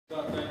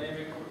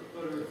dynamic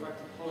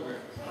photorefractive holograms.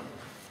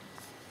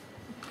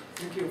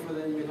 Thank you for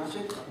the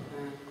introduction.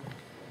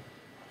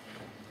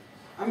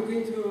 I'm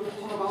going to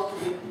talk about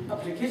the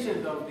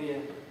applications of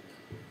the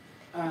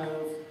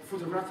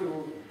photographic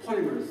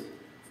polymers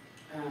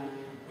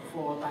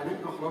for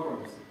dynamic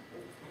holograms.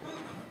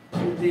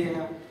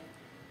 The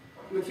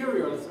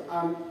materials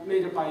are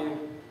made by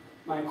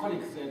my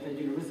colleagues at the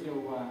University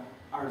of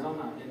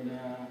Arizona and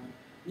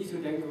Nitro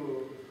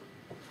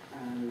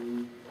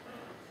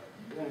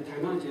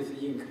Technologies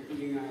Inc.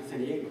 in San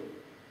Diego.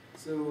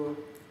 So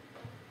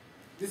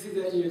this is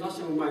the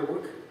introduction of my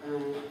work.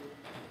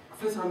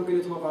 First, I'm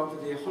going to talk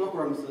about the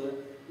holograms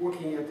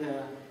working at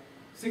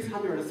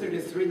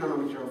 633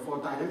 nanometer for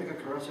dynamic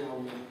correction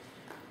of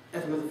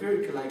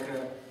atmospheric like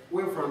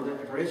wavefront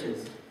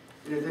operations.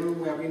 And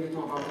then we are going to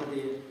talk about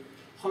the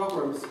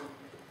holograms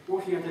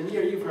working at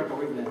near infrared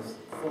wavelengths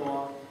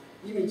for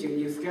imaging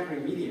in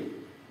scattering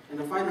medium.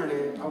 And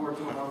finally, I will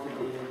talk about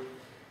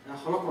the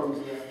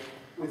holograms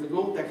with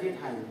long decay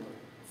time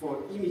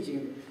for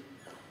imaging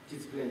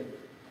display.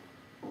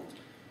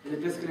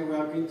 And basically, we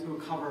are going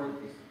to cover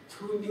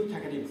two new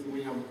techniques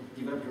we have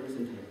developed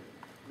recently.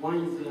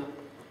 One is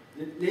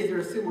the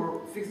laser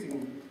thermal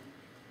fixing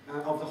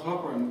of the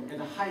hologram at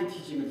high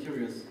TG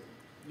materials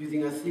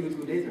using a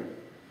CO2 laser.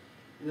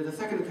 And the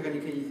second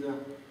technique is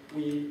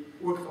we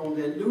worked on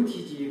the low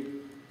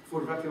TG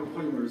photographic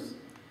polymers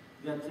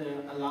that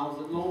allows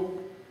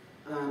long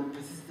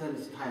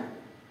persistence time.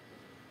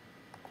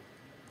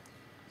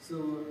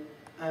 So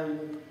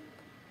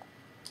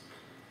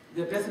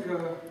the basic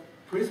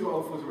principle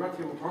of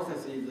photographic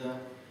process is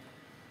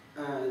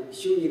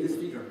shown in this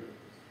figure.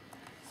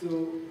 So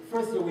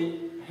first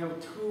we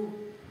have two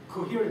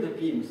coherent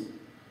beams.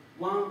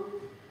 One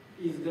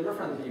is the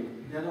reference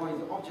beam, the other one is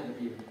the object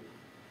beam.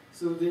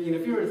 So the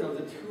interference of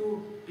the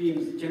two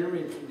beams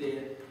generates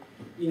the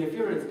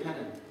interference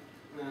pattern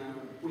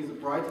with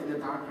bright and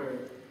darker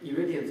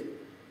irradiance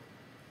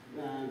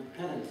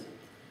patterns.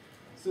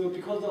 So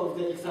because of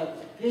the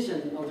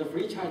excitation of the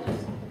free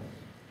charges,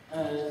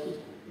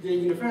 the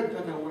interference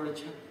pattern will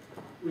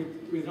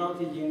result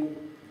in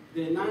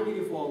the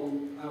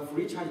non-uniform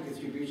free charge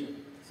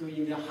distribution. So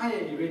in the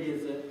higher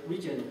irradiance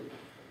region,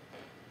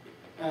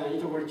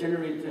 it will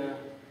generate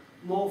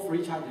more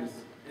free charges,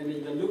 and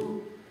in the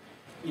low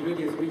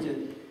irradiance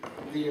region,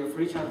 the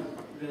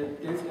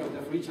density of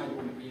the free charge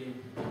will be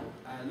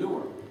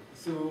lower.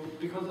 So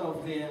because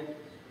of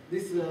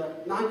this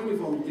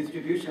non-uniform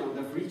distribution of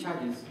the free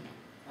charges,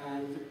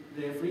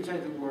 the free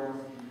charge will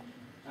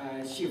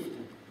shift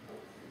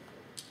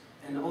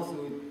and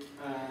also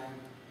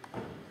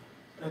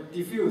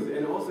diffuse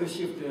and also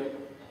shift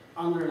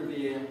under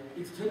the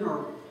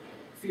external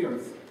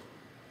fields.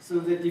 So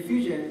the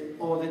diffusion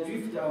or the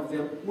drift of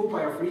the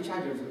mobile free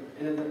charges,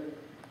 and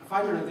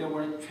finally they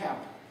were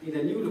trapped in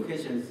the new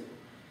locations.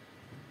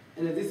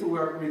 And this will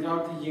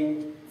result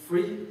in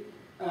free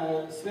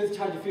space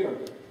charge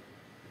field.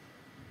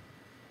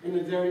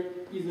 And there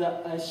is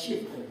a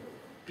shift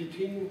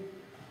between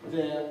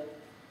the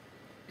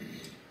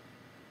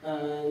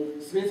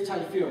space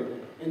charge field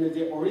and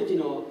the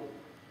original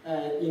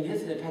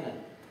intensity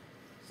pattern.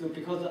 So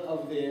because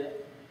of the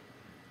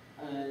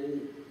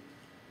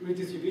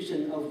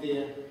redistribution of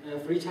the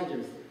free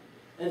charges,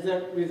 as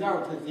a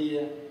result,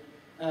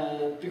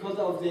 because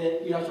of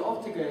the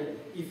electro-optic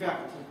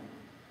effect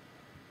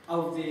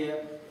of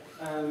the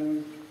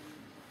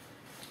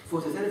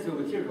photosensitive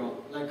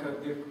material, like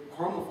the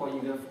chromophore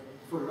in the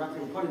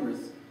photographic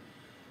polymers,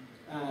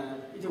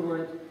 it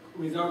will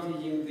result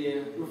in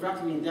the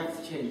refractive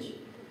index change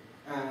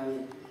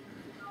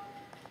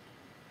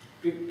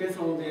based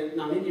on the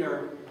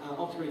nonlinear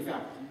optical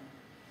effect.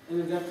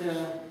 And that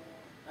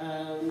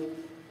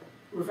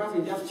refractive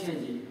index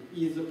change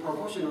is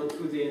proportional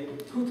to the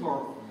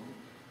total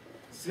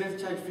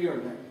space charge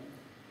field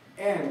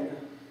and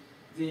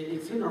the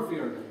external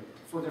field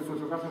for the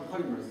photographic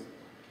polymers.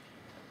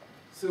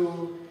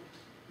 So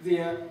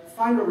the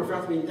final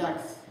refractive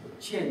index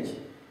change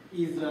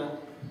is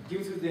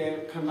due to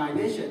the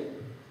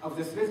combination of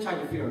the space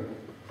charge field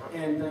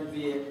and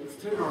the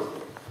external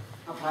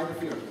applied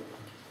field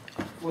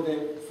for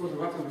the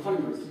photographic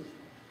polymers.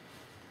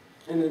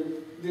 And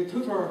the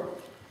total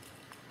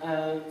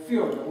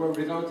field will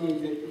result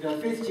in the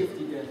phase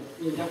shifted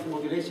index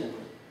modulation.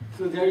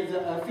 So there is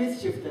a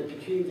phase shift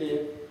between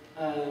the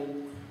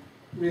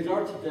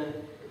resulted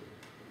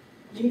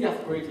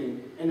index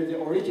grading and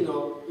the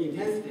original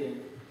intensity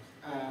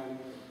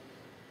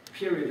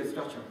period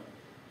structure.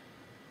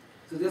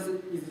 So this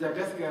is the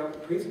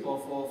basic principle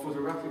for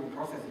photographic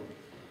processing.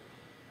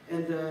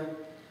 And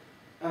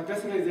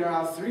basically there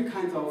are three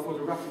kinds of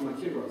photographic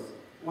materials.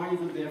 One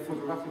is the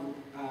photographic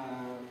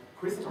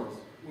crystals,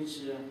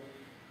 which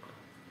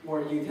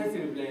were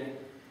intensively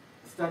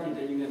studied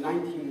in the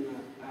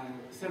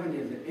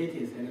 1970s,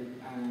 80s,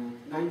 and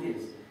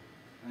 90s.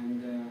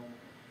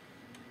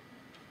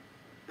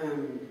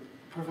 And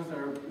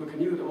Professor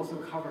McNeil also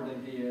covered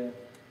the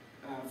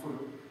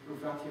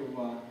photographic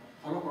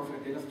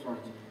holographic data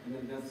storage,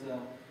 and that's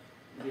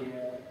the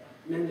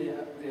mainly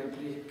the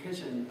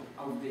application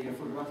of the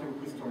photoreactive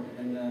crystal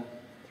and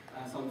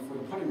some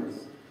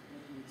photopolymers.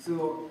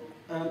 So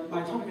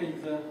my topic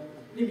is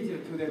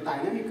limited to the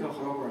dynamic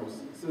holograms.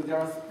 So there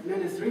are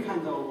mainly three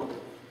kinds of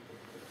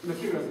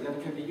materials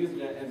that can be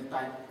used as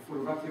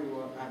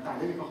photoreactive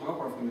dynamic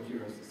holographic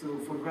materials. So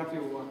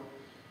photoreactive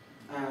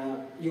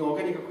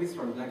inorganic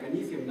crystals like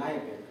lithium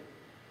niobate.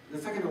 The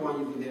second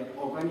one is the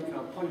organic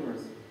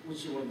polymers,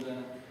 which was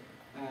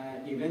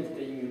invented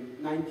in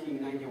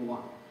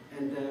 1991.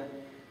 And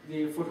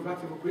the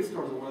photoreactive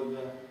crystals was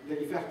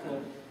the effect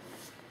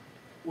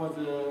was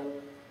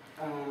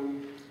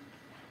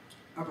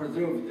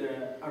observed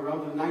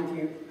around the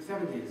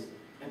 1970s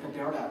at the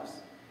Dell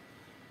Labs.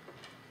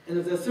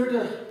 And the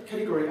third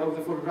category of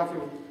the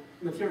photoreactive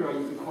material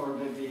is called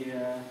the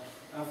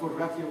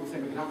photoreactive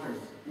semiconductors.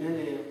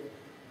 Mainly,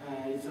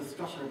 it's a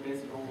structure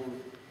based on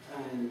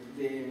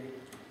the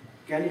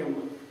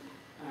gallium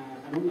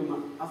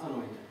aluminum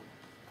alloy.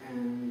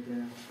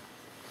 And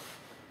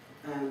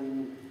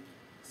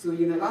so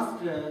in the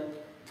last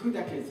 2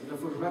 decades, the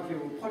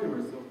photoreactive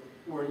polymers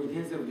were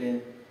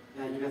intensively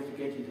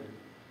investigated,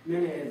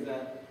 mainly as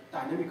a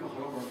dynamic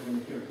holographic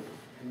material.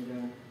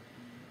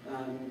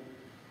 And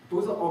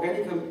both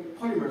organic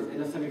polymers and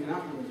the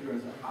semiconductor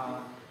materials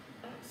are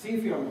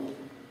thin film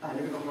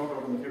dynamic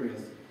holographic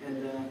materials.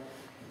 And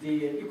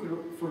the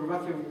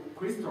photoreactive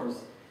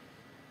crystals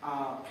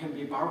can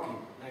be bulky,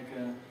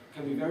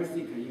 can be very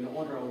thick, in the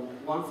order of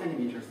 1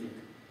 centimeter thick.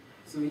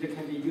 So it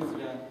can be used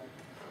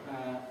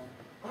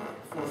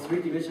for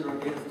 3-dimensional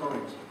data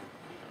storage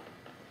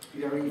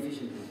very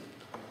efficiently.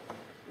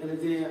 And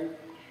the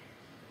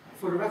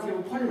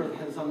photoreactive polymers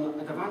have some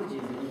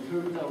advantages in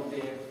terms of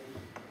the,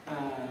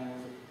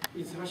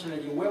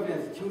 especially in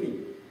wavelength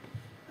tuning.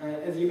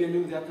 As you may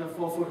know that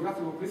for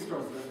photoreactive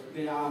crystals,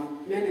 they are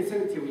mainly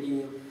sensitive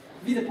in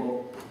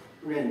visible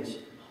range.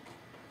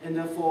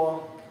 And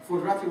for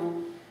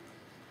photoreactive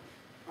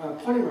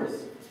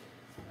polymers,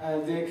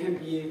 they can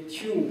be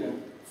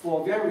tuned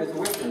for various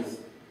wavelengths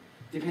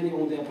depending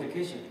on the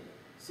application.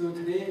 So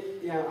today,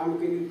 I'm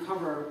going to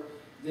cover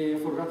the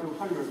photoreactive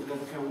polymers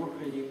that can work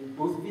in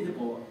both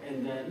visible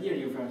and near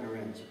infrared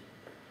range.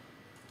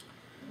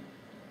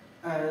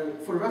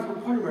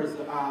 Photoreactive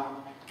polymers are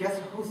gas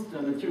host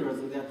materials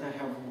that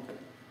have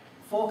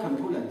 4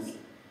 components.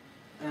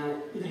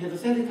 It has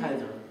a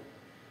sensitizer,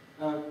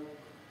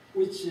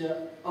 which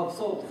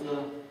absorbs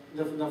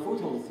the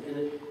photons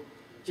and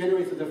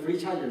generates the free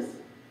charges,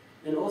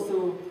 and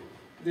also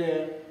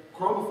the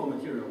chromophore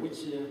material,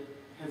 which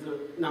has a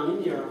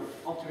nonlinear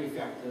optical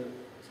effect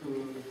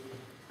to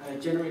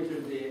generate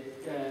the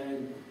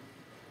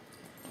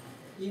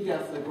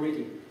in-depth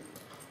grading.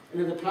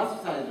 And the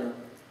plasticizer,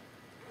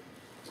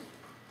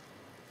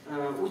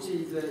 which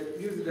is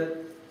used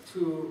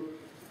to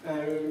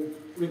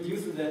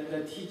reduce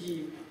the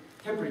TG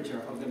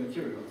temperature of the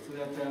material, so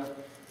that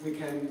we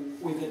can,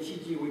 with the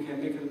TG, we can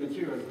make the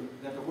materials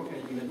that work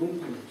in the room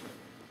temperature.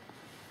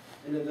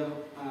 And the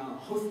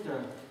host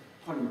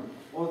polymer,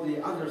 all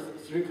the other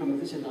 3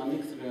 compositions are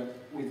mixed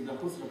with the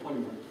host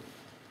polymer.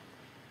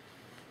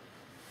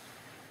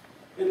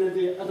 And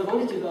the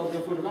advantages of the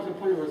photoreactive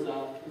polymers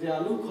are they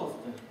are low cost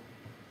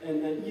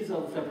and ease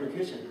of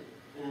fabrication.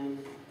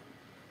 And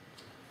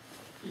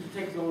it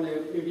takes only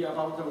maybe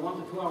about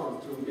 1 to 2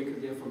 hours to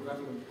make the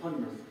photoreactive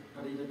polymers,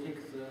 but it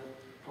takes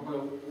probably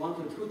 1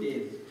 to 2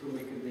 days to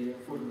make the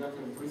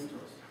photoreactive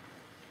crystals.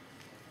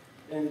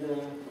 And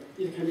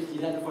it can be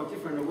designed for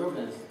different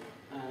wavelengths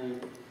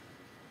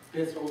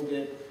based on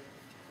the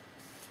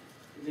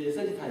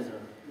sensitizer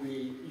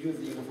we use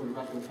in the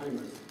photoreactive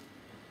polymers.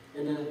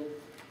 And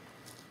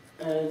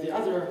the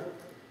other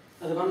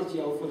advantage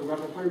of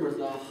photoreactive polymers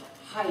are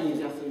high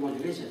in-depth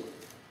modulation.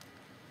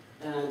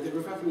 The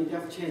refractive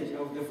in-depth change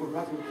of the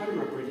photoreactive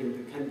polymer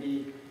gradient can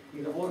be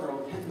in the order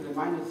of 10 to the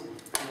minus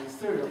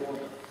 3rd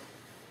order.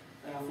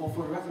 For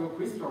photoreactive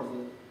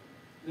crystals,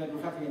 the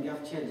refractive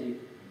in-depth change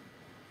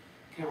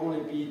can only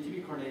be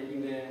typically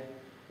in the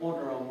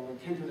order of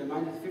 10 to the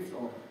minus 5th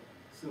order.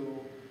 So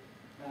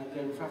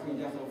the refractive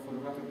in-depth of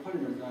photoreactive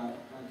polymers are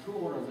 2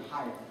 orders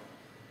higher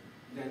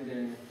than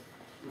the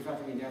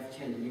refractive in-depth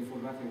change in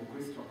photoreactive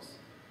crystals.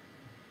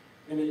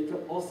 And it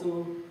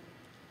also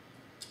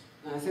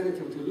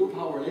sensitive to low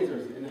power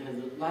lasers and has a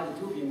large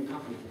 2-beam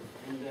coupling.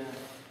 And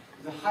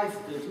the highest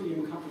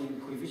 2-beam coupling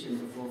coefficient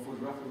for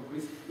photoreactive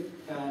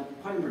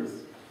polymers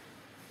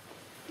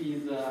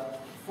is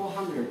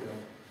 400.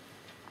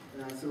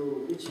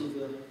 Which is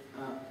a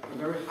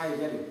very high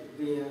value.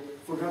 The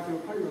photoreactive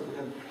polymers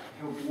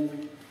have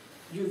been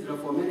used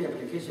for many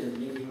applications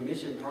in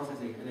information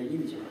processing and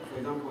imaging. For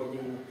example,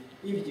 in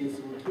imaging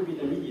through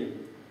 2-bit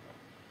medium,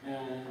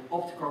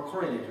 optical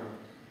correlator,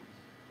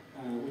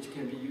 which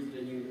can be used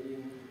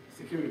in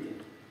security,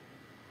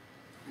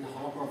 and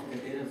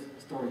holographic data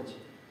storage.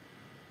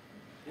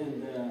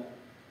 And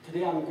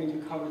today I'm going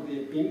to cover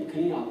the beam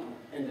cleanup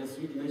and the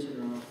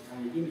 3-dimensional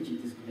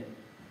image display.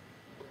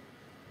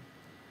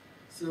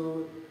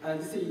 So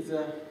this is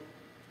a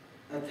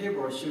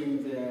table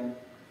showing the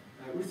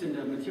recent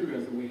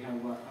materials we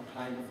have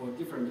applied for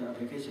different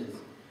applications.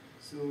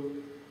 So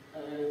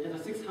at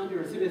the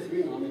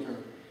 633 nanometer,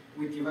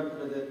 we developed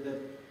the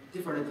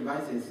different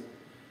devices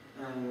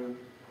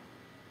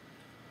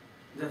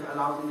that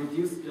allow to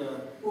reduce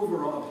the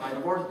overall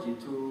applied voltage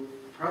to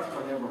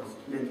practical levels,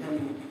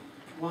 maintaining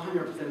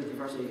 100%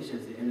 diffraction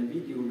efficiency and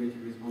video rate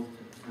response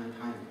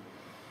time.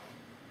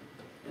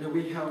 And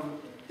we have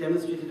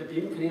demonstrated the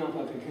beam cleanup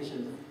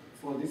applications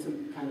for this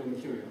kind of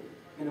material.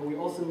 And we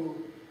also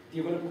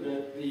developed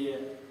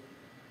the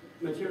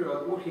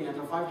material working at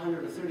a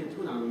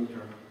 532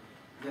 nanometer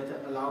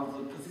that allows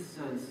the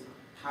persistence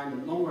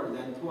time longer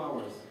than 2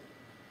 hours.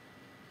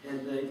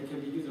 And it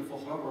can be used for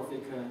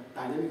holographic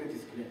dynamic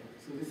display.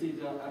 So this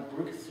is a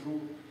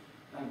breakthrough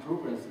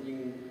progress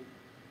in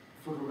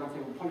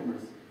photoreactive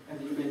polymers.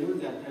 And you may know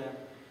that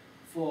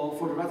for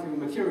photoreactive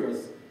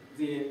materials,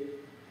 the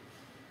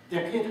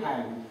decay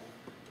time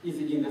is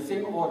in the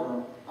same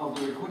order of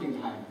the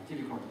recording time,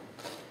 typically.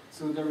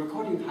 So the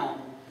recording time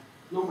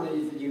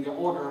normally is in the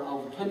order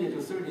of 20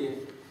 to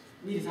 30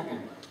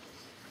 milliseconds.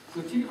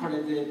 So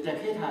typically the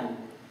decay time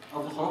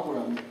of the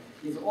hologram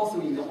is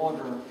also in the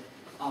order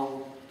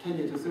of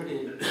 20 to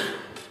 30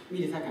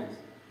 milliseconds.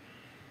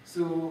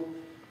 So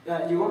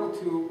in order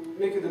to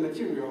make the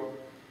material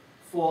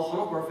for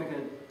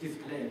holographic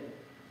display,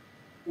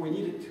 we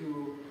needed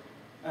to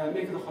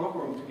make the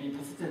hologram to be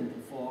persistent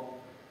for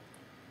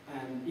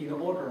in the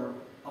order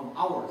of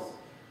hours.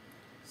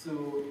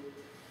 So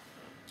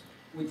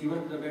we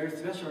developed very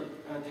special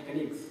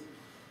techniques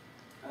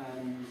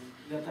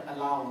that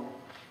allow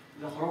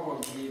the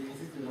hologram to be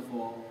persistent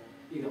for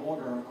in the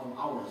order of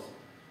hours.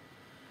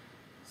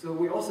 So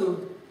we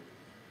also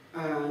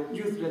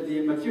used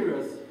the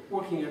materials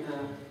working at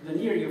the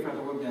near infrared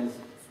wavelengths.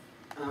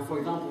 For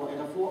example, at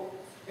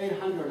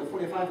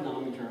 845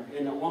 nanometer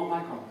and 1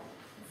 micron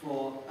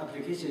for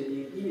application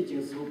in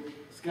imaging through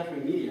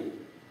scattering medium.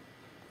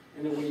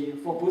 And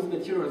for both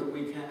materials,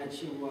 we can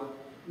achieve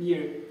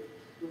near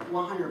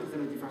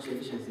 100% diffraction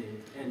efficiency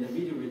and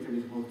video rate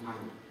response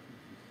time.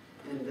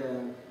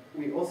 And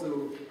we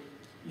also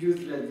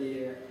used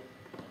the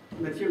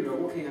material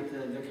working at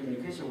the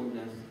communication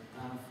wavelengths,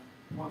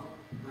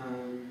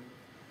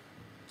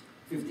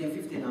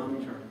 1550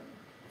 nanometer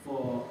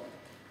for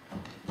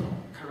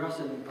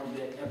correction of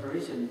the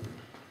aberration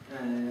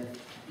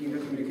in the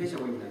communication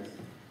wavelengths.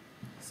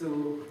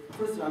 So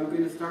first, I'm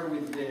going to start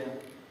with the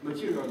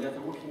material that's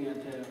working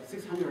at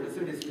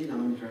 633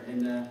 nanometer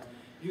and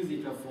use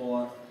it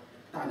for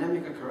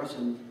dynamic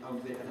correction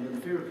of the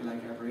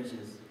atmospheric-like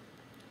aberrations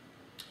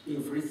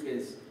in free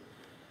space.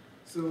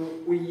 So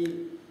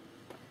we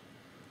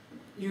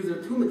use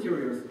two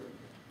materials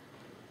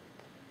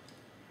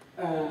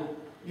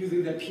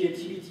using the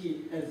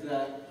PATBT as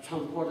a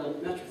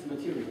transport matrix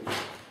material.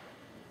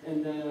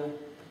 And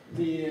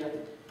the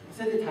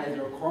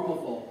sensitizer,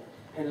 chromophore,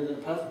 and the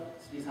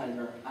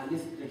plasticizer are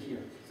listed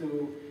here.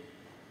 So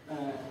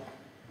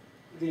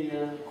the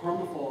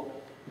chromophore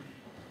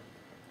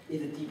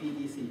is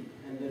DBDC,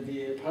 and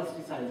the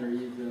plasticizer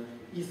is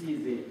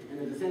ECZ, and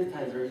the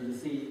sensitizer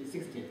is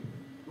C60,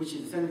 which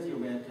is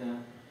sensitive at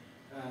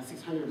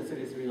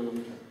 633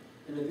 nanometer.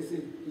 And this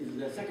is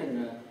the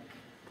second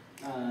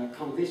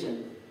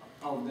composition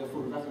of the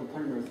photoreactive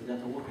polymers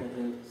that work at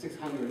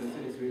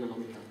 633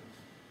 nanometer.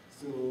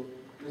 So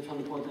the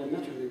transport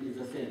matrix is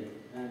the same,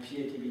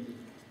 PATBT.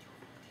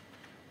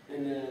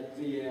 And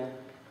the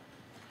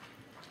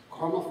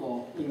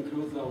chromophore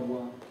includes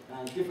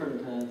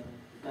different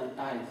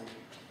dyes,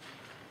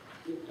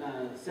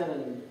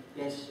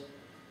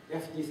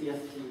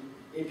 7-FDCST,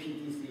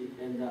 APDC,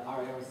 and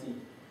RLC.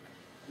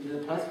 And the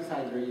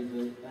plasticizer is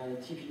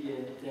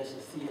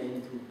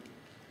TPA-CA2.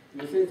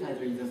 The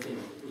sensitizer is the same,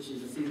 which is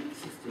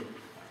C60.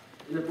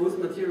 And both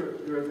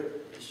materials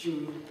show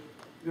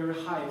very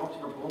high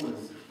optical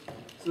performance.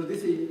 So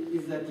this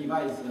is the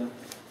device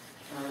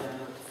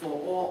for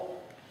all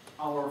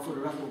our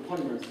photoreactive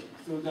polymers.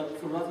 So the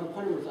photoreactive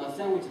polymers are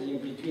sandwiched in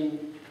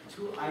between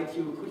two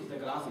ITU coated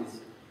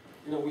glasses.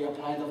 And we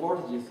apply the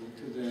voltages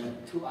to the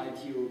two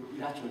ITU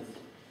electrodes.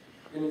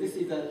 And this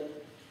is the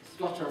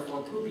structure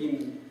for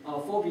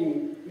four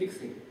beam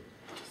mixing.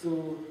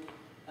 So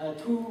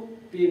two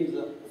beams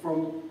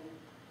from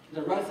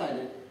the right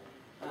side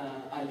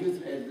are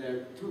used as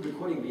the two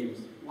recording beams.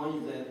 One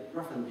is the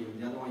reference beam,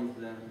 the other one is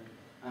the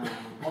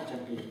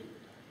object beam.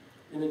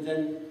 And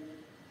then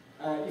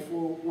if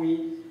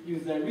we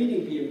use the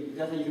reading beam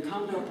that is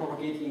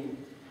counter-propagating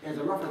as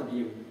a reference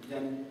beam,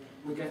 then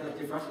we get a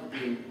diffraction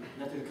beam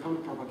that is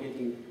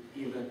counter-propagating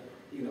in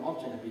the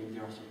object beam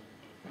direction.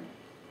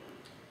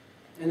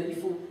 And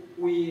if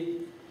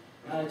we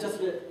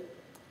just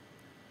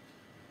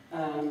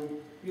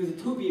use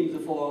two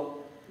beams for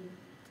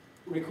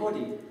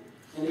recording,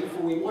 and if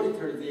we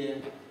monitor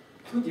the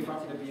two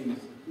diffracted beams,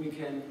 we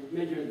can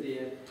measure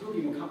the two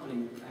beam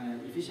coupling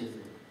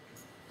efficiency.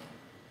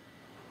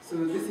 So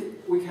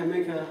we can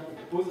make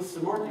both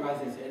small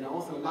devices and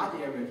also large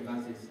area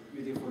devices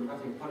using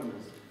photoreactive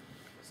polymers.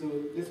 So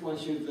this one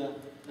shows a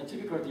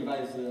typical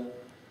device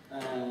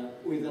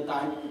with a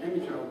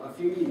diameter of a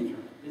few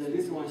millimeters. And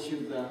this one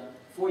shows a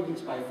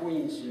 4-inch by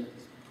 4-inch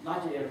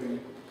large area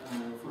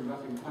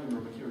photoreactive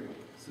polymer material.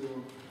 So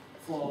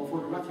for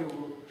photoreactive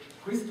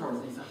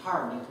crystals, it's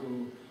hard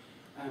to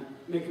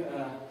make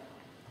a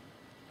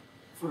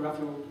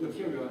photoreactive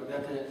material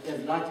that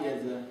as large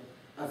as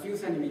a few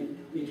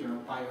centimeter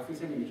by a few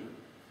centimeter.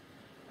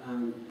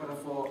 But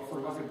for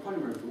photoreactive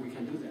polymers, we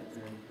can do that.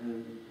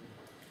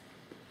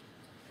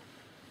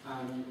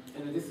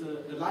 And this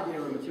the large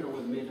area material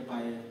was made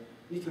by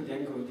Little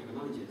Danko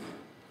Technologies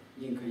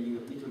in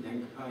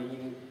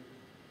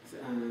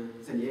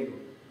San Diego,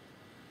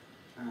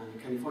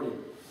 California.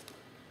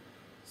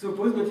 So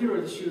both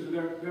materials show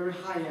very, very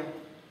high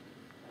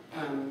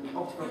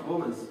optical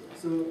performance.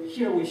 So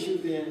here we show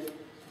the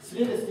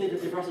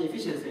steady-state diffraction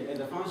efficiency as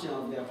a function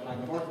of the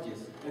applied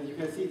voltages. And you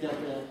can see that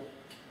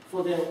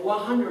for the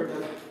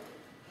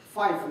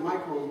 105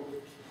 micron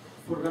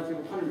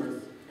photoreactive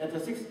polymers at the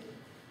 6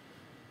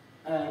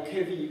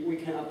 kV, we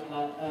can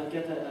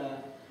get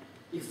an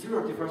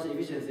external diffraction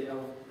efficiency of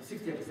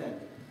 60%.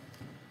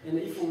 And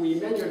if we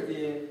measure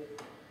the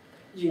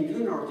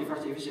internal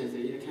diffraction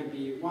efficiency, it can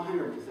be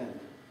 100%.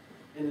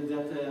 And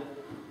that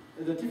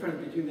the difference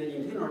between the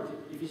internal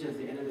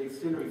efficiency and the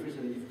external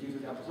efficiency is due to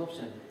the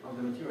absorption of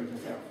the material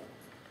itself.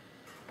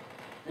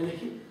 And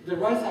the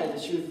right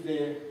side shows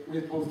the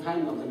response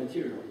time of the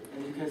material.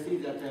 And you can see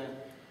that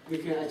we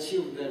can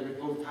achieve the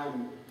response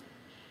time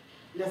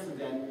less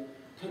than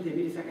 20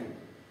 milliseconds.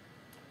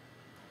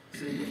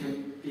 So it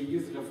can be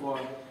used for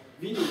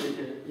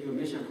video-related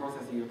information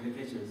processing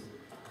applications.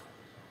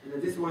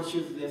 And this one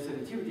shows the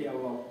sensitivity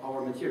of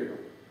our material.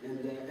 And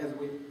as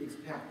we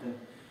expect,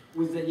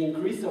 with the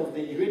increase of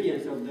the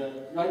irradiance of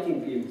the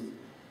lighting beams,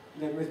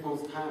 the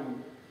response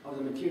time of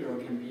the material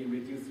can be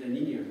reduced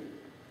linearly.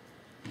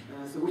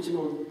 So which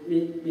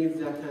means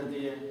that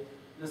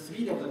the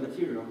speed of the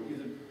material is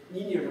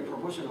linearly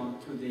proportional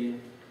to the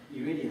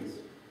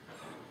irradiance.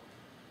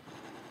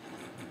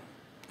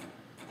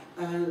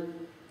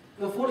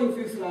 The following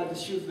few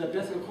slides shows the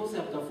basic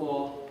concept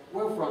for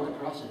wavefront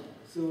correction.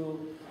 So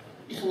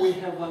if we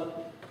have an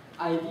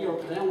ideal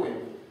plane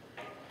wave,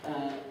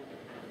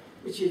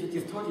 which is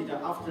distorted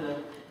after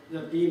the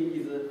beam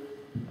is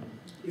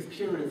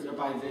experienced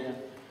by the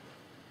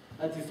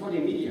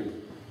distorting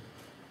medium.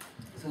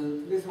 So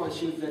this one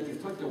shows the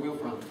distorted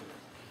wavefront.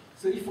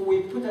 So if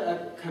we put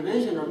a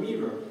conventional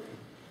mirror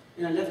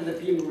and let the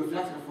beam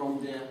reflect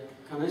from the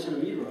conventional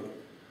mirror,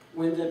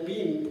 when the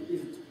beam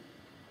is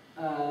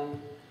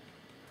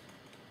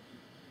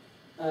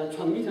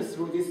transmitted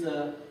through this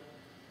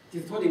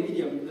distorting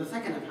medium the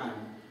second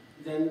time,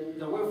 then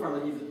the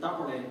wavefront is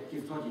doubly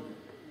distorted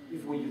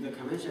if we use a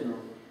conventional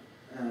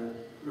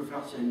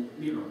reflection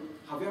mirror.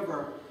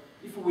 However,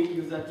 if we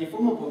use a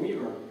deformable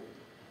mirror,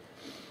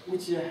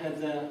 which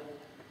has a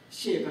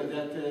shape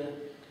that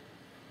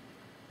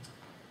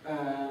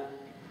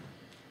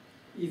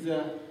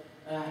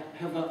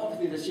have an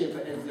opposite shape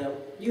as the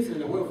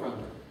incident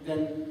wavefront,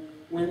 then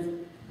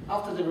when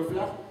after the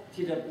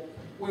reflected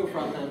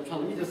wavefront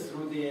transmitted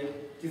through the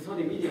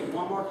distorting medium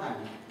one more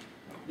time,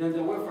 then the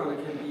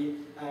wavefront can be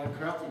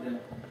corrected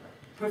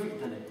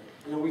perfectly,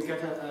 and we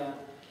get a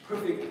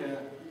perfect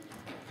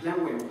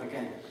plane wave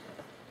again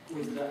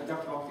with the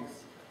adaptive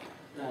optics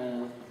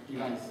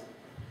device.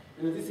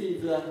 And this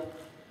is the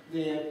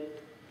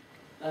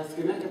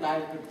schematic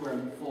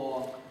diagram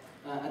for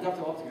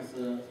adaptive optics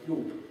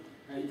loop.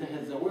 It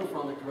has a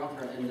wavefront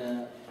corrector and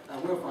a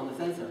wavefront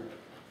sensor.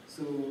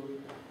 So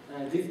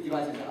these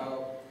devices are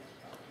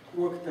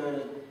worked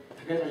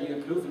together in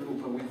a closed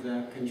loop with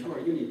the control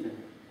unit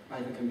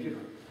by the computer.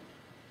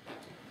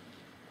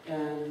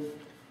 And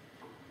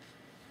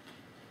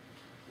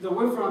the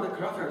wavefront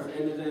correctors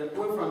and the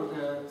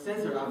wavefront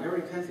sensor are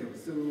very expensive.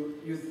 So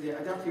use the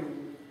adaptive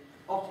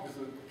optics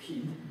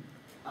kit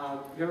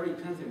are very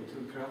expensive to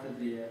correct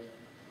the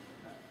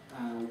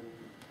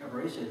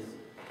aberrations.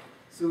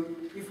 So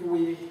if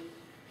we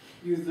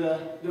use the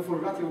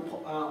photoreactive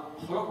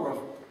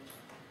holograph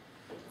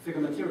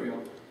figure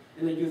material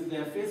and use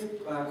the phase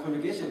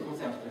conjugation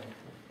concept,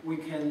 we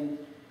can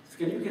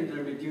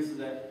significantly reduce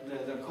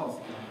the cost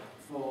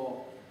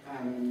for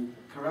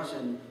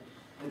correction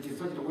and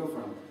distorted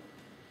wavefront.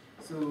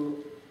 So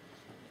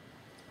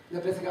the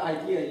basic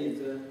idea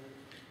is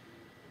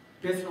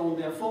based on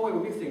the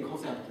four-wave mixing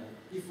concept.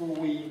 If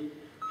we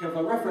have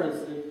a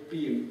reference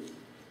beam,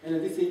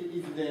 and this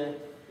is the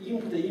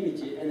input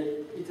image,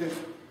 and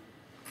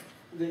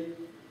the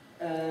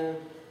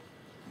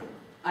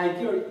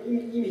ideal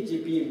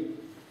image beam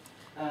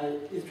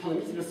is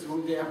transmitted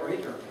through the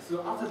aberrator.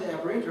 So after the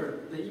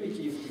aberrator, the image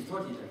is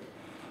distorted.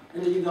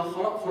 And in the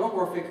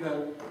holographic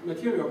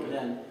material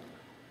plane,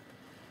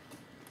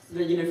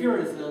 the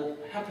interference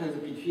happens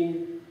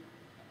between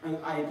an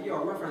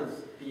ideal reference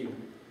beam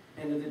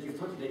and the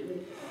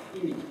distorted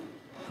image.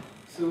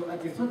 So a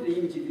distorted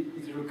image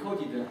is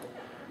recorded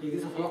in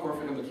this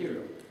holographic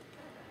material.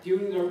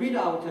 During the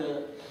readout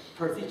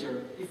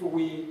procedure, if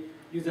we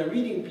use a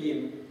reading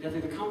beam that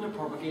is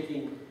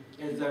counter-propagating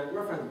as a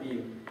reference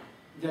beam,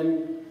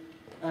 then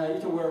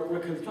it will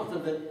reconstruct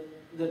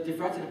the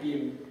diffracted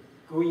beam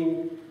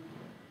going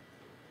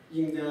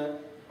in the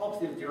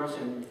opposite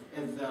direction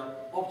as the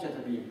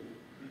object beam.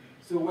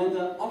 So when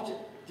the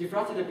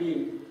diffracted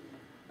beam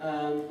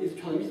is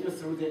transmitted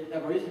through the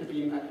aberrated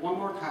beam at one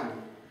more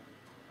time,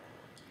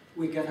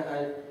 we get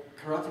a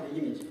corrected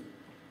image.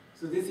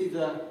 So this is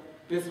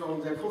based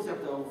on the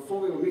concept of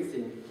four-wave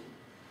mixing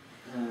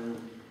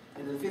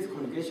and the phase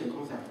conjugation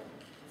concept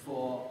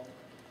for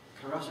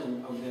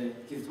correction of the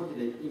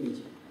distorted image.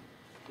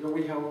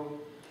 We have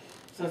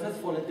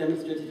successfully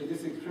demonstrated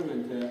this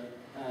experiment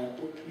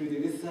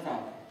using this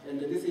setup. And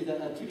this is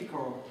a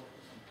typical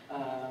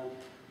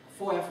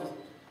 4F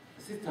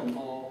system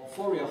or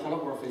Fourier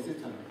holography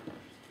system.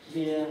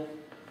 The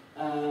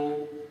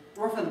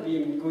reference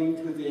beam going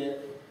to the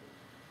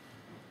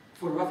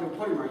photographic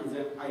polymer is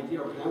the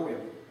ideal plane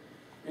wave.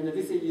 And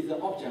this is the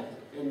object.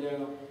 And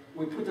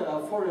we put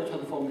a Fourier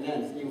transform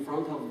lens in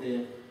front of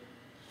the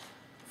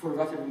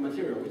photographic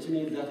material, which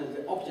means that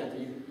the object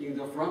is in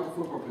the front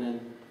focal plane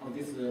of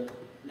this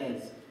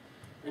lens.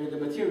 And the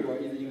material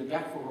is in the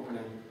back focal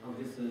plane of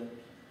this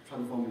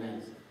transform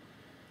lens.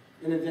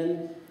 And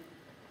then,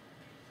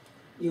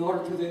 in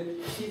order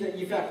to see the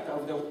effect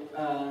of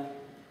the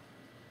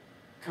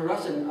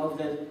correction of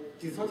the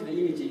distorted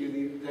image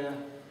using the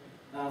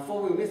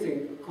four-wave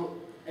mixing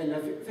and the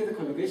phase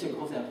conjugation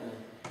concept,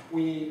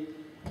 we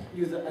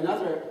use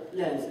another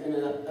lens and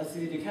a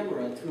CCD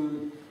camera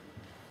to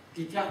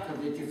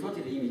detect the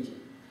distorted image.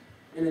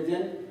 And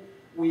then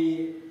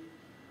we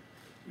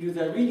use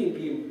a reading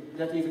beam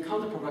that is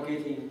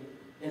counter-propagating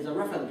as a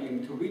reference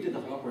beam to read the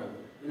hologram.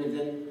 And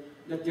then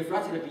the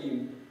diffracted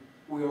beam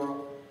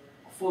will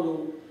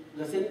follow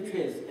the same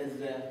trace as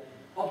the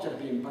object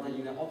beam, but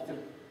in the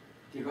opposite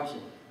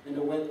direction. And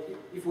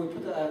if we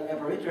put an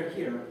aberrator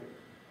here,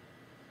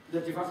 the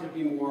diffracted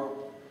beam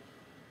will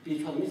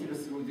be transmitted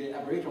through the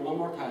aberrator one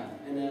more time.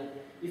 And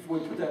if we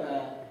put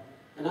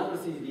another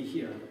CCD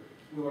here,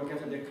 we will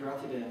get the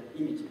corrected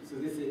image. So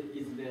this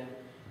is the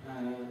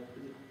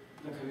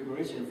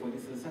configuration for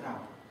this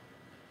setup.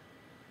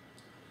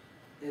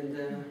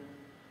 And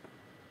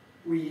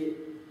we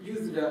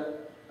used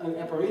an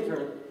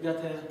apparatus that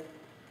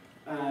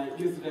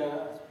used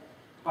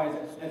by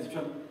the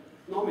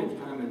astronomy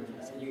department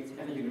at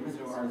the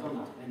University of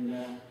Arizona.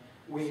 And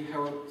we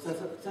have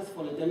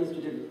successfully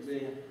demonstrated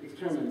the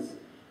experiments.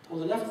 On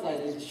the left side,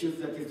 it shows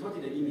the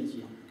distorted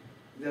image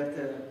that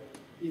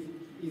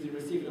is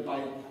received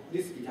by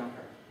this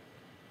detector.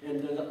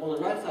 And on the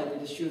right side,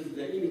 it shows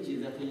the image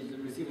that is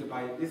received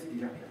by this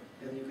detector.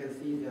 And you can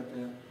see that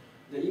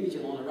the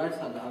images on the right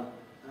side are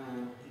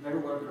very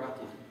well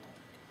corrected.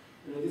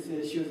 And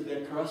this shows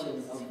the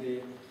correction of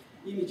the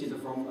images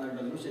from a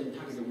resolution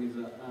target with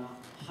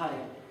a high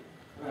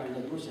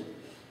resolution.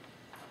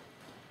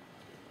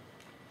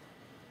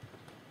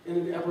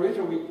 And the apparatus,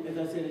 as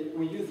I said,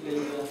 we use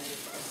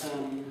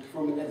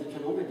from the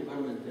astronomy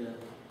department.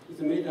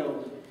 It's made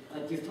of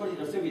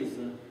distorted surface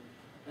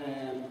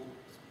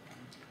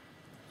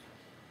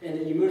and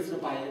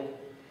immersed by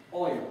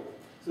oil.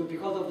 So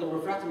because of the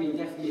refractive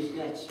index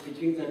mismatch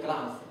between the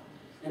glass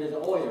and the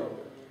oil,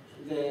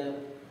 the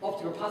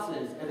optical path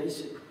length at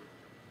each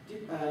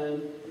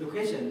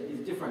location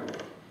is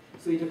different.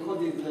 So it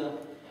causes,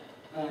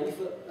 if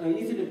an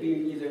incident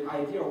beam is an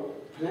ideal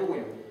plane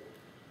wave,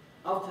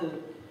 after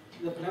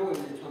the plane wave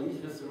is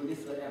transmitted through this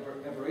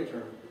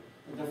aberrator,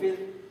 the phase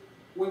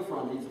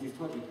wavefront is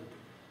distorted.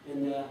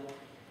 And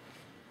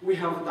we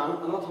have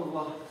done a lot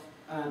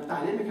of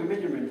dynamic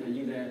measurement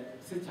in the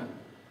system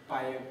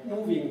by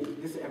moving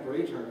this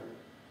aberrator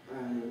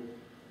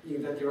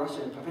in the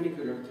direction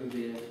perpendicular to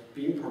the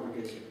beam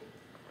propagation,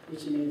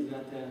 which means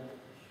that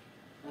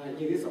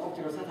in this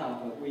optical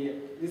setup,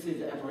 this is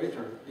the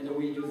aberrator, and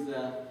we use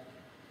the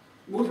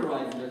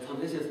motorized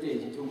transition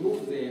stage to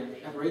move the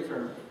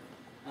aberrator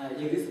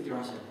in this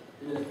direction,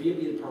 and the beam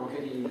is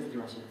propagating in this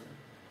direction.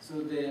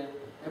 So the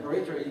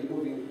aberrator is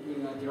moving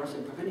in a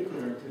direction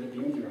perpendicular to the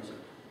beam direction.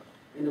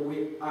 And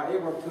we are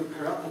able to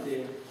correct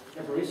the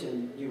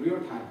aberration in real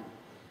time.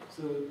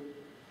 So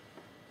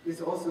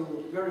this also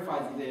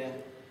verifies the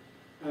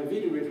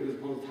video rate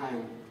response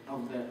time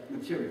of the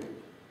material.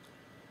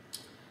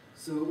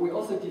 So we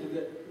also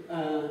did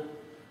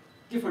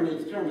different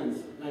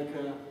experiments, like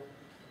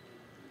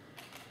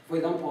for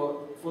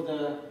example, for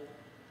the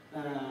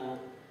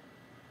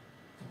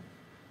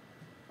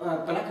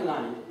black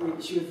line, we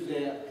choose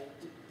the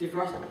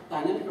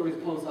dynamic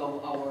response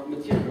of our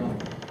material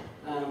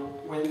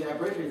when the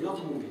aberrator is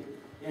not moving.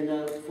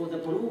 And for the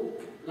blue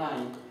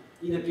line,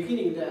 in the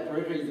beginning the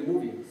aberrator is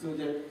moving, so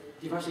the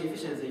diffraction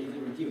efficiency is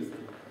reduced.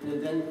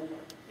 And then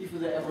if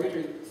the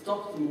aberrator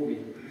stops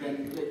moving,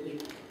 then the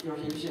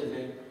diffraction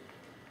efficiency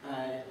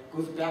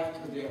goes back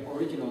to the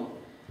original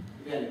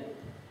value.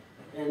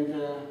 And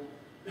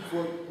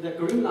for the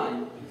green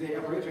line, the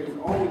aberrator is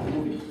always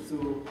moving,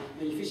 so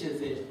the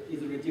efficiency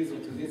is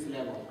reduced to this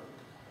level.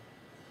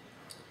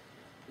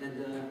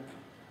 And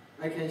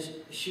I can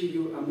show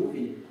you a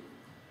movie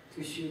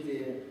to show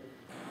the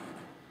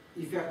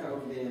effect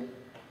of the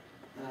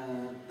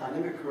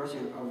dynamic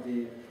correction of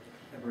the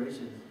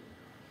aberrations.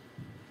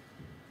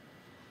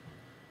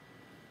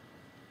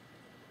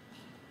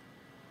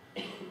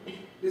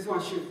 This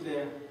one shows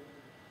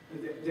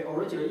the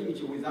original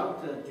image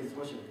without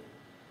distortion.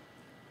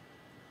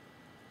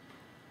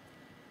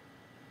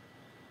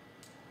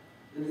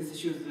 And this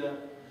shows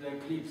the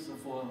clips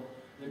for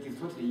the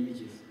distorted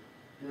images.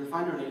 And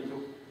finally, it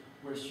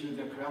will show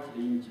the corrected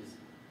images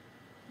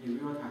in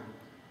real time.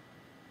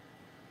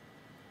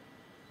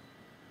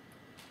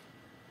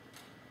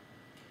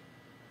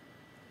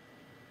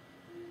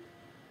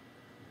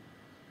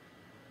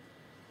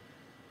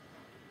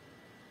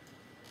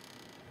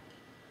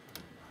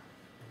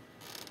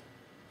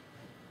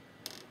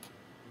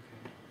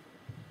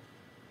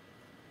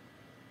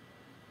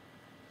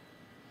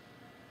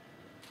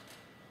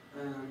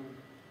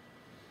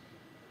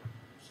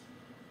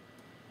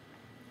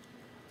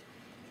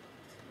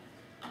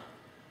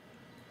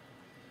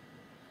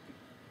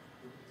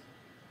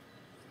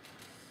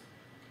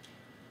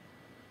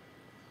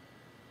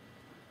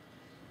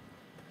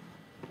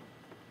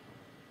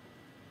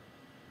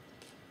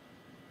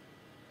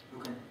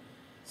 Okay,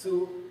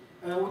 so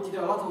we did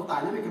a lot of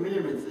dynamic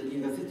measurements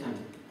in the system,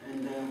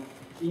 and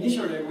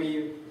initially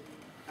we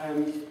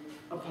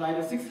applied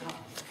a 6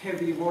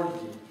 kV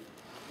voltage,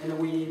 and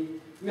we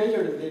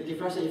measured the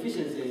diffraction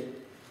efficiency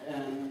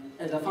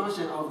as a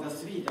function of the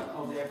speed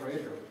of the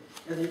apparatus.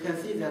 As you can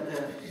see that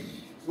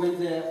when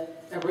the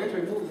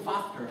apparatus moves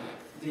faster,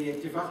 the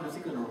diffraction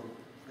signal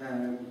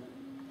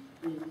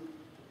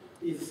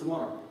is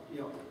smaller.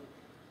 Yeah.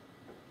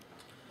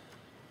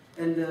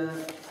 And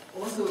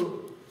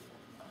also,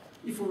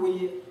 if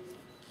we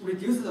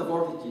reduce the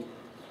voltage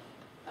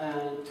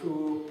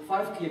to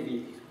 5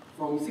 kV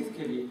from 6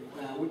 kV,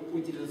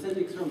 we did the same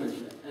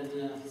experiment,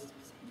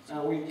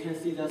 and we can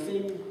see the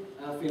same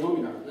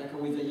phenomena, like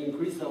with the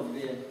increase of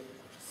the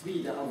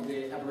speed of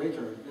the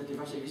apparatus, the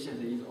diffraction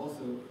efficiency is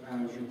also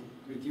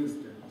reduced.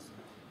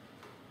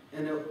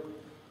 And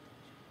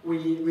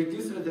we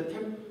reduced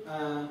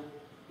the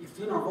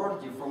external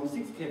voltage from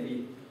 6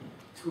 kV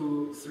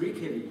to 3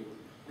 kV,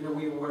 and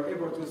we were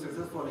able to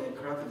successfully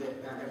correct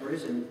the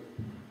aberration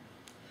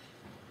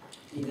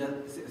in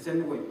the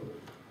same way.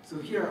 So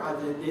here are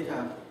the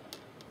data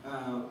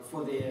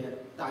for the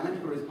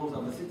dynamic response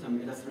of the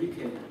system at 3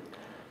 kV.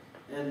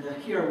 And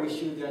here we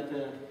show that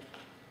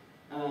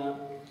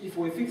if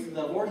we fix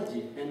the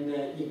voltage and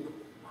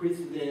increase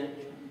the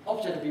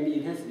object beam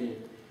intensity,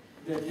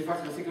 the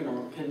diffraction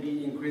signal can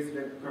be increased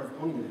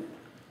correspondingly.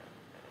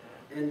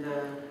 And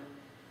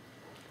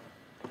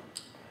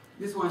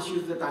this one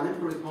shows the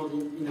dynamic response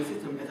in the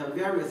system at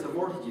various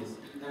voltages.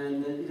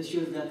 And it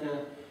shows that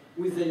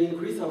with the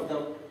increase of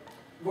the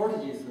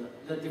voltages,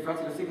 the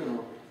diffraction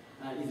signal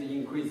is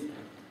increased.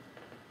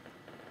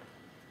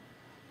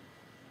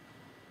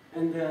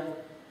 And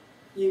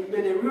in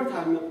many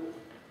real-time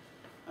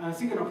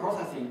signal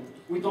processing,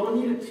 we don't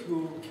need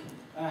to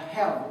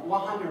have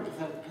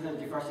 100%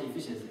 diffraction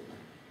efficiency.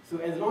 So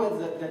as long as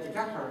the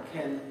detector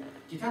can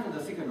detect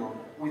the signal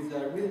with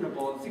a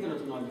reasonable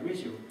signal-to-noise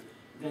ratio,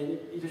 then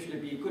it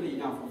should be good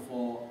enough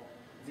for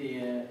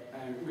the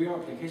real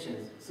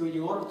applications. So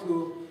in order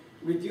to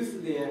reduce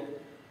the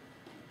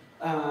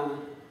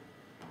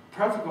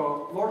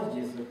practical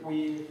voltages,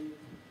 we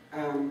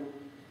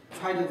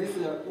tried this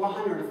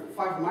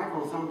 105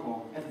 micron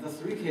sample at the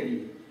 3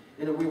 kV,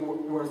 and we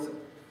will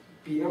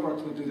be able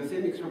to do the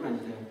same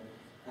experiment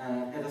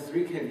at the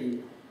 3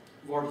 kV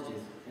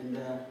voltages. And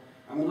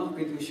I'm not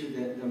going to show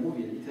the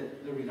movie.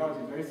 The result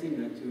is very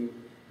similar to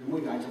the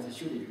movie I just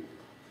showed you.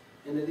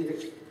 And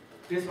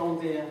based on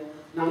the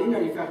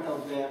nonlinear effect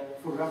of the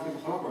photographic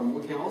hologram,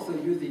 we can also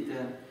use it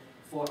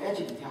for edge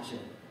detection.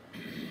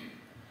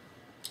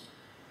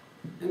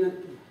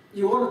 And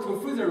in order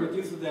to further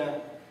reduce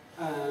the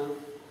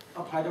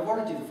applied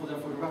voltage for the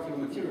photographic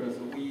materials,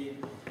 we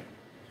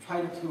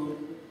tried to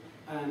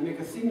make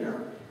a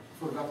similar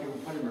photographic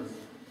polymers.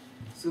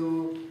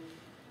 So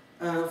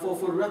for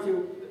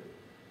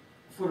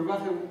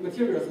photographic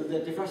materials, the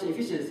diffraction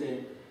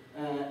efficiency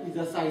is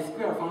a sine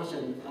square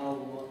function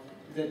of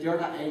the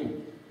delta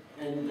N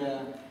and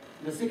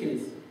the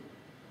thickness.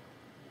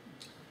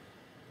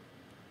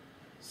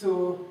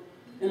 So,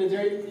 and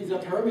there is a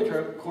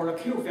parameter called a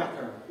Q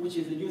factor, which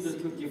is used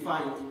to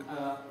define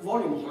a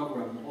volume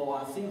hologram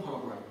or a thin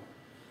hologram.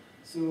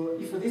 So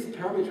if this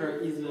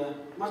parameter is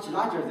much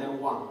larger than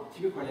 1,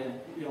 typically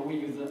we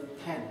use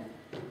 10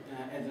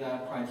 as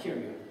a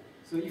criteria.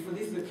 So if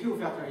this Q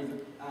factor is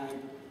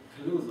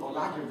close or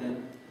larger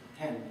than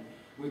 10,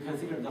 we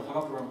consider the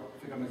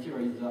holographic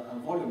material is a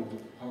volume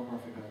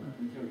holographic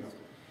material.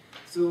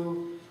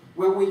 So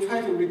when we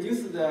try to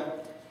reduce the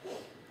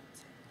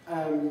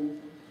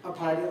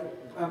applied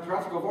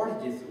practical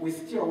voltages, we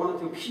still want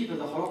to keep the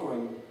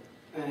hologram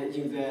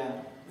in the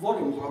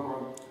volume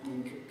hologram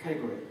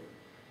category.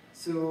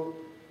 So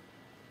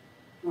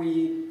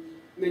we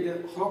made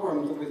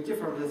holograms with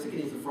different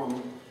thickness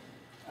from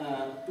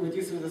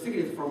reducing the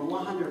thickness from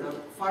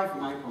 105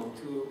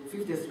 micron to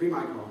 53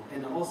 micron,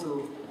 and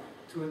also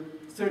to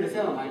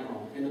 37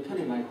 micron and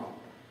 20 micron.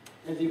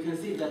 As you can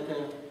see that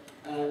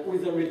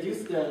with the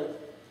reduced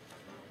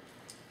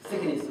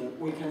thickness,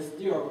 we can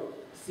still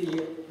see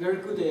very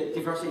good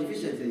diffraction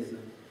efficiencies.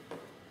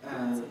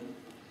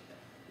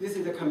 This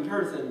is a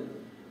comparison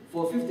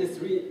for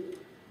 53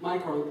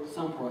 micron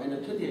sample and a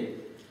 20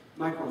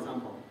 micron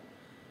sample.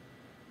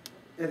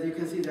 As you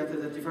can see that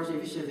the diffraction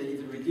efficiency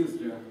is reduced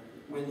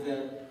when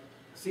the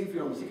thin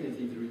film thickness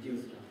is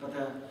reduced. But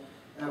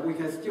we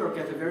can still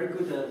get a very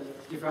good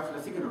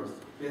diffraction signals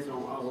based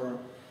on our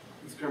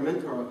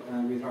experimental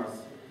results.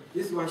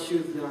 This one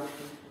shows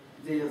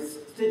the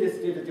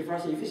steady-state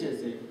diffraction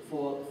efficiency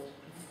for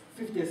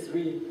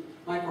 53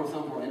 micron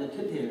sample and a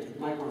 20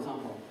 micron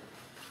sample.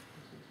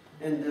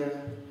 And in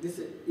this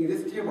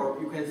table,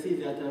 you can see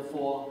that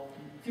for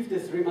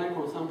 53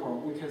 micron sample,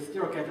 we can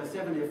still get a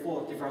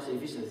 74 diffraction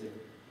efficiency.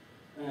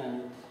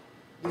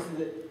 This is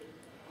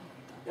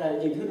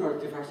the internal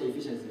diffraction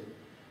efficiency.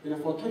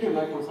 And for 20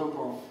 micron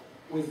sample,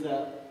 with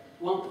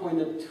 1.2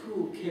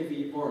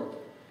 kV volt,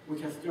 we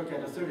can still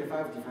get a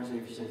 35 diffraction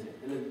efficiency.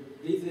 And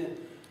these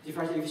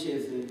diffraction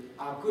efficiencies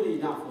are good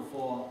enough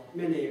for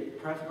many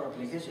practical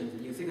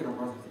applications in signal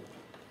processing.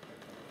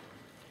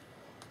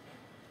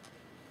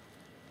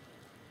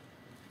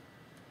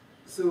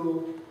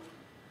 So,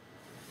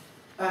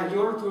 in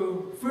order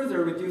to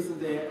further reduce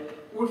the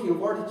working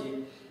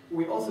voltage,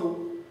 we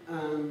also,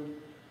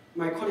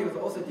 my colleagues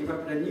also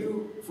developed a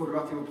new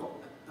photoreactive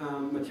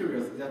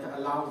materials that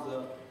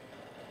allows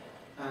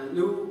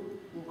low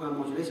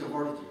modulation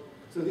voltage.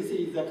 So this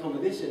is the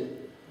combination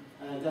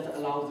that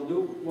allows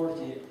low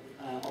voltage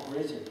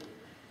operation.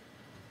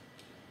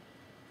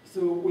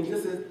 So with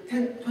this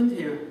 20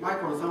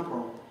 micron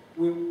sample,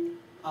 we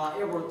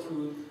are able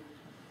to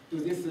do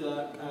this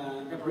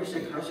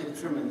aberration correction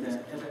experiment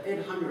at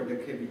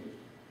 800 kV,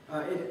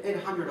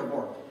 800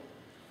 volt.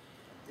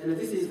 And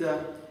this is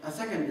a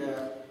second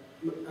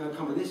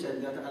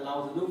combination that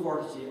allows low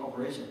voltage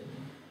operation.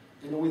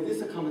 And with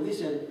this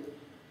combination,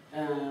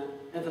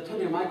 at the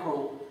 20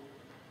 micron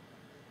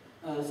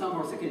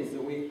sample thickness,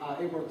 we are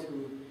able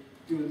to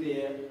do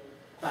the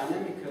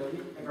dynamic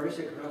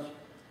aberration correction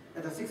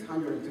at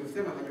 600 to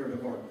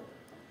 700 volt.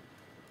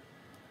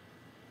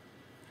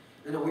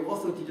 And we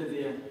also did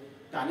the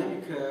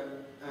dynamic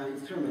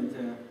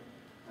experiment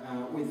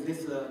with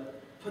this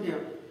 20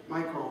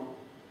 micron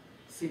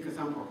thick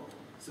sample.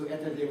 So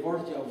at the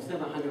voltage of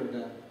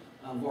 700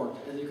 volt,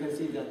 as you can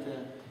see that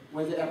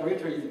when the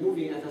aberrator is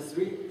moving at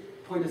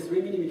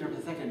 3.3 millimeter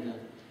per second,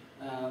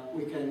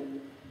 we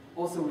can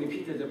also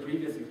repeat the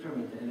previous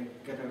experiment and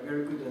get a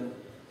very good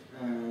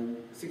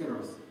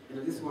signals.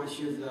 And this one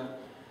shows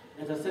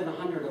at a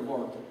 700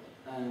 volt,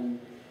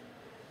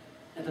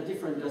 at a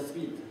different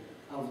speed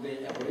of the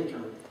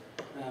aberrator,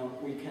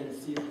 we can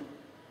see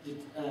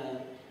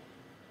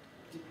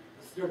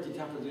still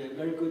detect the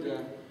very good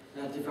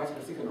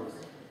diffraction signals.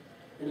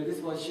 And this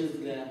one shows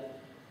the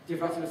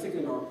diffraction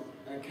signal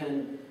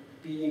can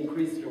be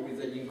increased with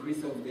the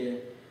increase of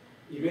the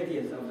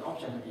irradiance of the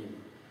object beam.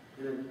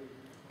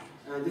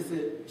 And this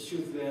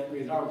shows the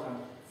result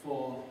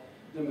for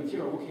the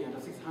material working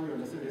at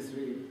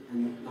 633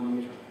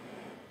 nanometer.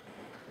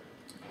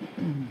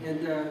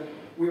 And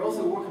we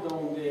also worked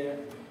on the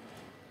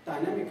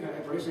dynamic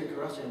aberration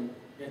correction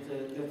at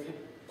the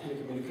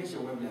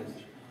telecommunication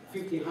wavelength,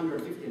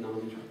 1550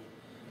 nanometer.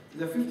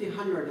 The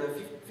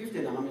 1550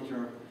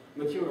 nanometer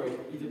material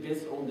is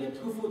based on the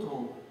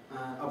 2-photon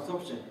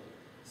absorption.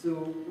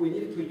 So we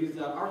need to use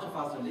the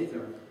ultra-fast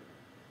laser.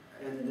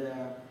 And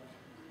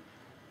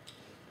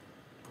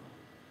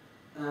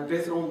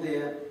based on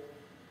the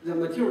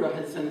material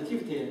has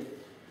sensitivity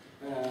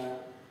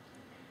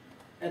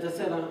at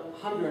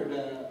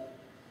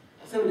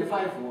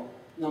 775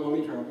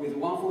 nanometer with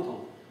 1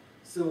 photon.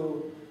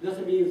 So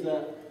that means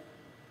that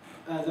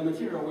the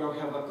material will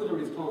have a good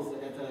response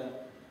at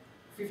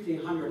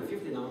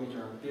 1550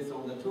 nanometer based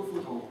on the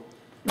 2-photon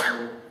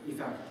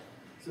effect.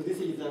 So this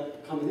is the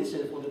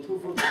combination for the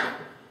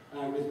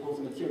 2-photon response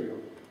material.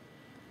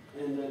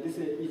 And this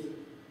is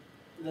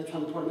the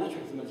transport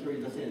matrix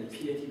material is the same,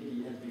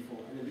 PATB as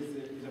before. And this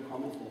is a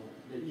chromophore.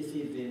 The EC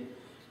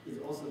is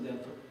also the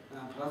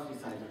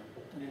plasticizer.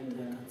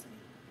 And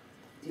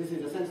this is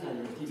the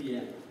sensitizer,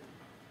 TBM.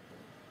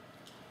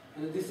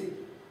 And this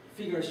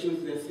figure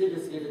shows the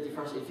steady-state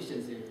diffraction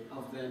efficiency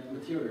of the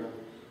material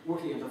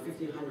working at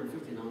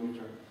 1550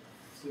 nanometer.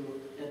 So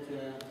at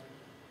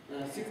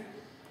 6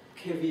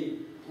 kV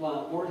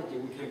voltage,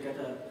 we can get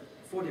a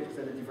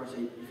 40%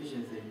 diffraction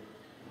efficiency.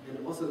 And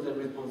also the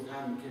response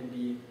time can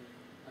be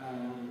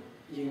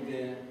in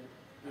the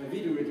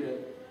video rate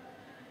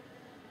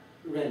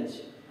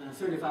range,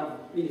 35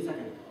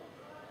 milliseconds.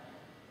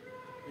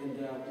 And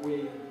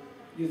we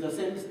use the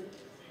same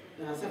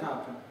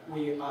setup.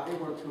 We are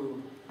able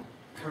to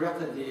correct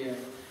the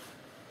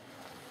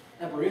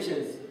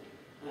aberrations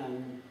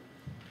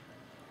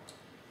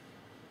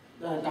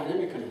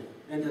dynamically.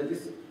 And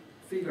this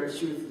figure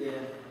shows the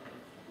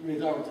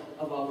result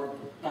of our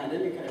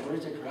dynamic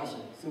aberration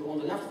correction. So on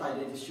the left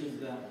side, it shows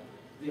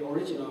the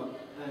original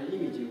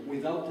image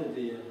without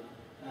the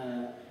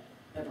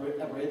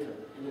operator.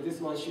 And this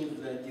one shows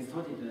the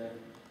distorted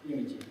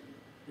image.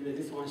 And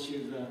this one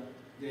shows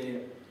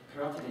the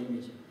corrected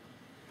image.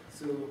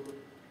 So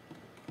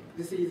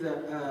this is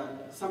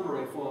a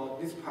summary for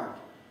this part.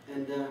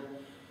 And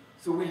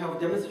so we have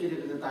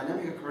demonstrated the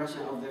dynamic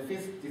correction of the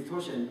phase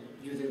distortion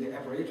using the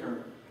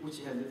operator, which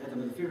has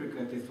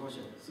atmospheric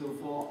distortion. So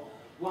for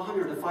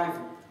 105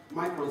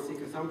 micron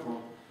thick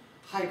sample,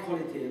 high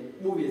quality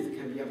movies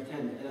can be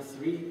obtained at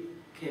 3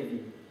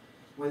 kV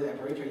when the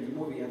operator is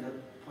moving at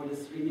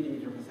 0.3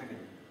 millimeter per second.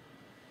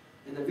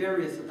 And the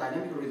various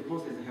dynamic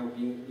responses have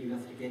been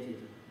investigated.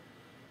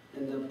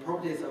 And the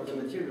properties of the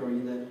material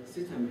in the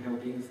system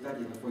have been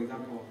studied. For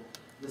example,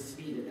 the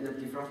speed and the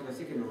diffracted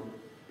signal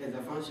as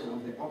a function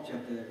of the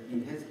object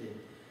intensity,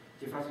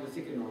 diffracted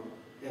signal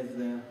as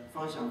a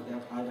function of the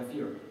applied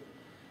field.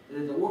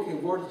 And the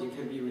working voltage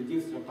can be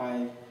reduced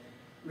by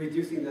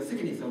reducing the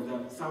thickness of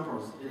the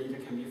samples, and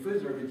it can be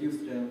further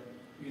reduced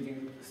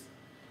using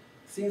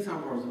thin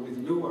samples with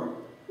lower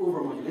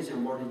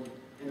overmodulation voltage.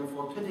 And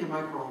for 20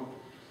 micron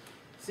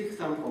thick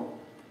sample,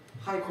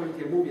 high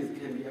quality movies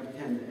can be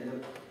obtained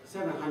at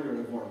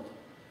 700 volt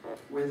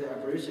when the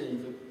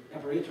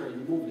operator is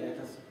moved at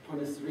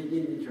 0.3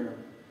 millimeter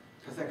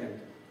per second.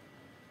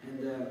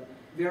 And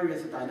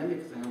various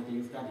dynamics have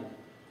been studied.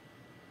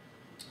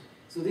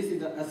 So this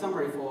is a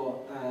summary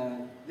for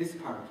this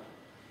part.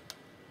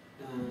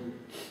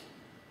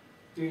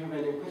 Do you have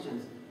any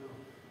questions? No.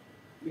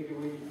 Maybe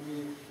we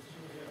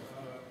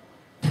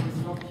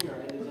stop here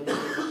and then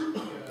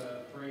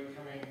break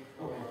coming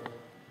for.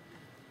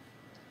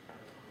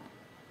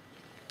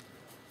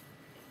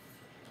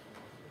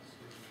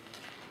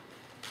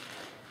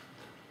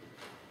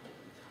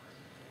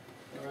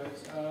 Okay.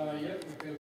 All right. Yep.